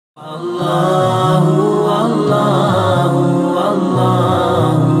Allahu, Allahu,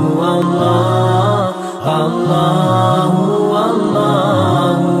 Allahu, Allah. Allahu,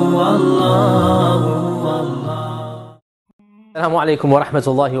 Allahu, Allahu, Allah. Assalamu alaikum wa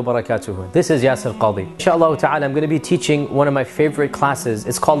rahmatullahi wa barakatuh. This is Yasir Qadhi. Inshallah ta'ala, I'm going to be teaching one of my favorite classes.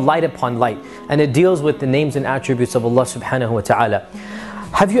 It's called Light Upon Light, and it deals with the names and attributes of Allah subhanahu wa ta'ala.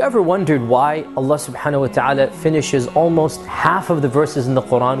 Have you ever wondered why Allah subhanahu wa ta'ala finishes almost half of the verses in the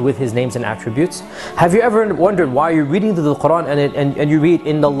Quran with His names and attributes? Have you ever wondered why you're reading the Quran and you read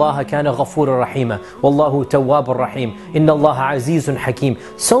Inna Allah kana ghafurur rahima, Wallahu tawwabur rahim, Inna Allah azizun hakim.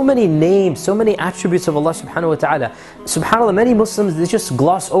 So many names, so many attributes of Allah subhanahu wa ta'ala. SubhanAllah, many Muslims, they just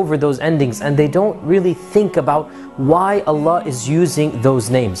gloss over those endings and they don't really think about why Allah is using those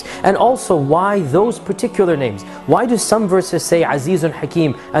names, and also why those particular names. Why do some verses say Azizun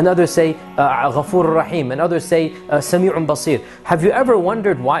Hakim, and others say Ghafur Rahim, and others say Sami'un Basir? Have you ever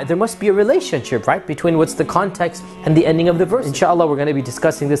wondered why? There must be a relationship, right, between what's the context and the ending of the verse. Inshallah, we're going to be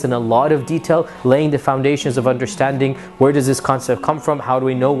discussing this in a lot of detail, laying the foundations of understanding where does this concept come from, how do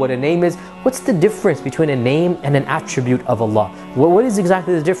we know what a name is, what's the difference between a name and an attribute of Allah, what is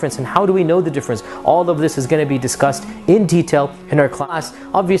exactly the difference, and how do we know the difference? All of this is going to be discussed in detail in our class.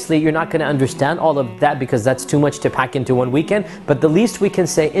 Obviously, you're not going to understand all of that because that's too much to pack into one weekend, but the least we can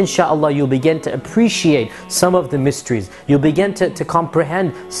say, inshaAllah, you'll begin to appreciate some of the mysteries. You'll begin to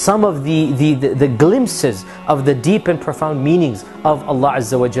comprehend some of the glimpses of the deep and profound meanings of Allah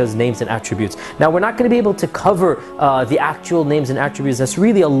Azza wa Jall's names and attributes. Now, we're not going to be able to cover the actual names and attributes. That's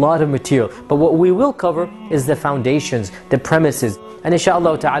really a lot of material, but what we will cover is the foundations, the premises. And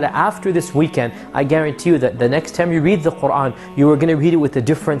inshaAllah ta'ala, after this weekend, I guarantee you that the next time you read the Quran, you are going to read it with a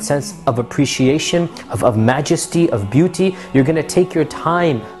different sense of appreciation, of majesty, of beauty. You're going to take your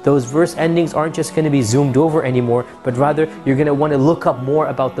time. Those verse endings aren't just going to be zoomed over anymore, but rather you're going to want to look up more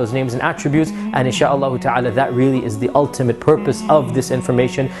about those names and attributes. And inshaAllah ta'ala, that really is the ultimate purpose of this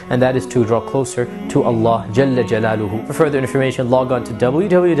information, and that is to draw closer to Allah Jalla Jalaluhu. For further information, log on to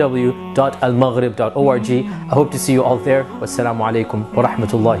www.almaghrib.org. I hope to see you all there. Wassalamu alaikum wa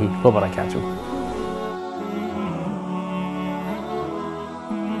rahmatullahi wa barakatuh.